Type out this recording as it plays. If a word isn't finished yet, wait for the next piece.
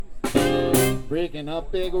Breaking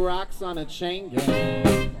up big rocks on a chain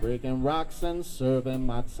gang. Breaking rocks and serving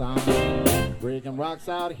my time. Breaking rocks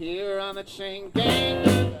out here on a chain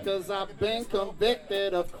gang. Cause I've been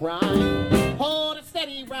convicted of crime. Hold it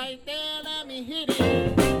steady right there, let me hit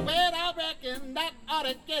it. Well, I reckon that ought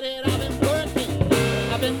to get it. I've been working,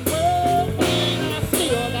 and I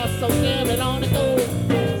still got so very long to go.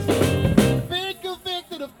 Been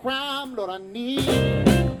convicted of crime, Lord, I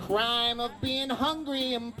need crime of being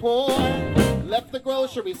hungry and poor. Left the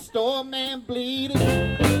grocery store, man, bleeding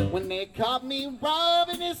when they caught me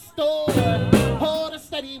robbing his store. Hold it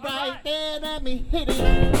steady right there, let me hit it.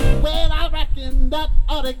 Well, I reckon that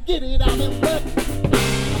ought to get it. I've been working,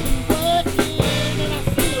 and I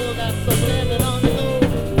still got so very long to go.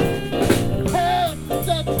 Hey,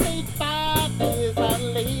 that 5 days I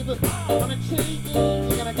labor on a chain gang,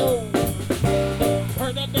 you gotta go.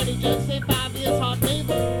 Heard that dirty judge say 5 years hard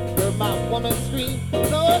labor. Heard my woman scream,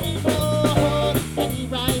 Lord, you know, hold it steady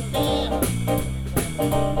right there.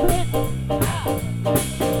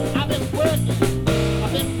 I've been working,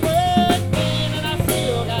 and I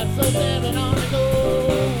still got so very long to go.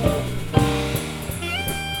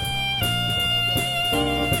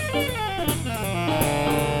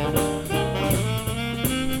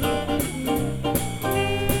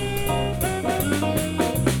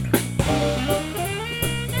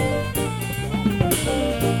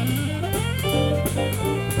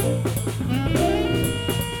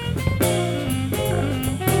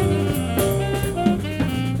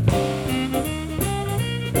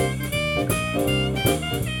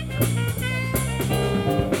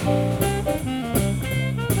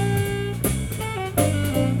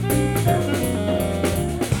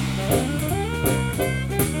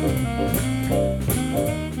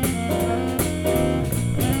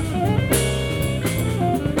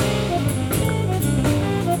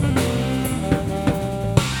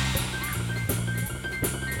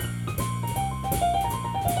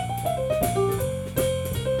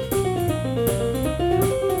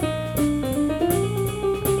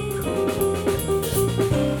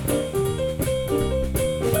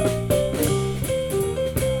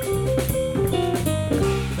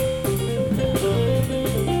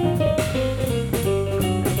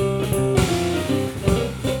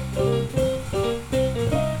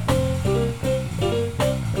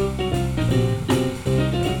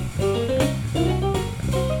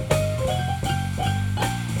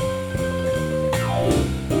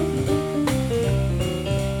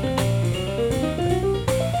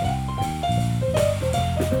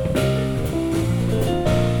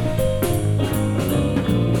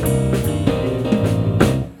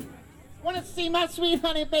 My sweet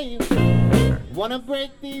honey baby, wanna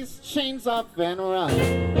break these chains off and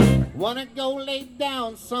run. Wanna go lay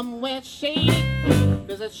down somewhere shady,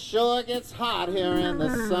 cause it sure gets hot here in the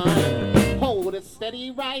sun. Hold it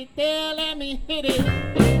steady right there, let me hit it.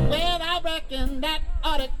 Well, I reckon that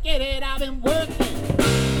ought to get it. I've been working,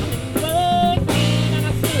 and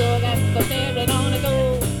I still got so very long to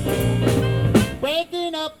go.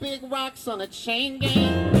 Breaking up big rocks on a chain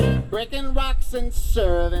gang. Breaking rocks and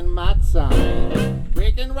serving my time.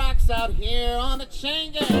 Breaking rocks out here on the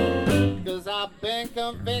chain gang. Cause I've been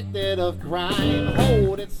convicted of crime.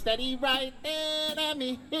 Hold it steady right there, let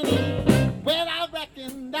me hit it. Well, I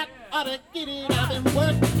reckon that ought to get it. I've been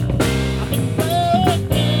working,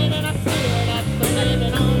 and I still got so very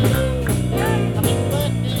long to go. I've been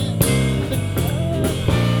working,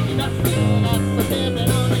 and I still got so very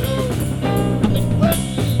long to go. I've been working.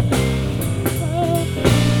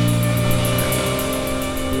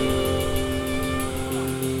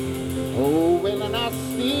 Oh, well, and I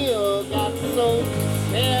still got so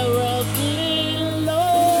terribly low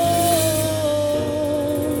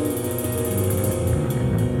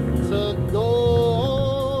to go.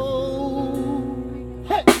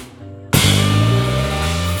 Hey!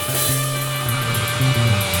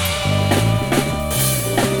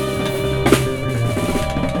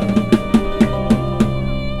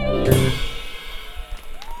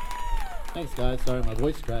 Thanks, guys. Sorry, my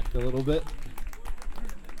voice cracked a little bit.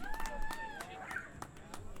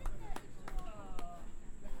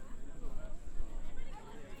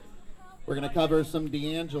 We're going to cover some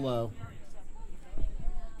D'Angelo.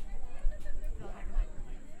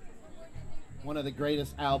 One of the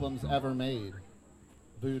greatest albums ever made,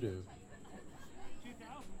 Voodoo.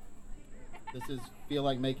 This is Feel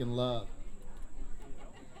Like Making Love.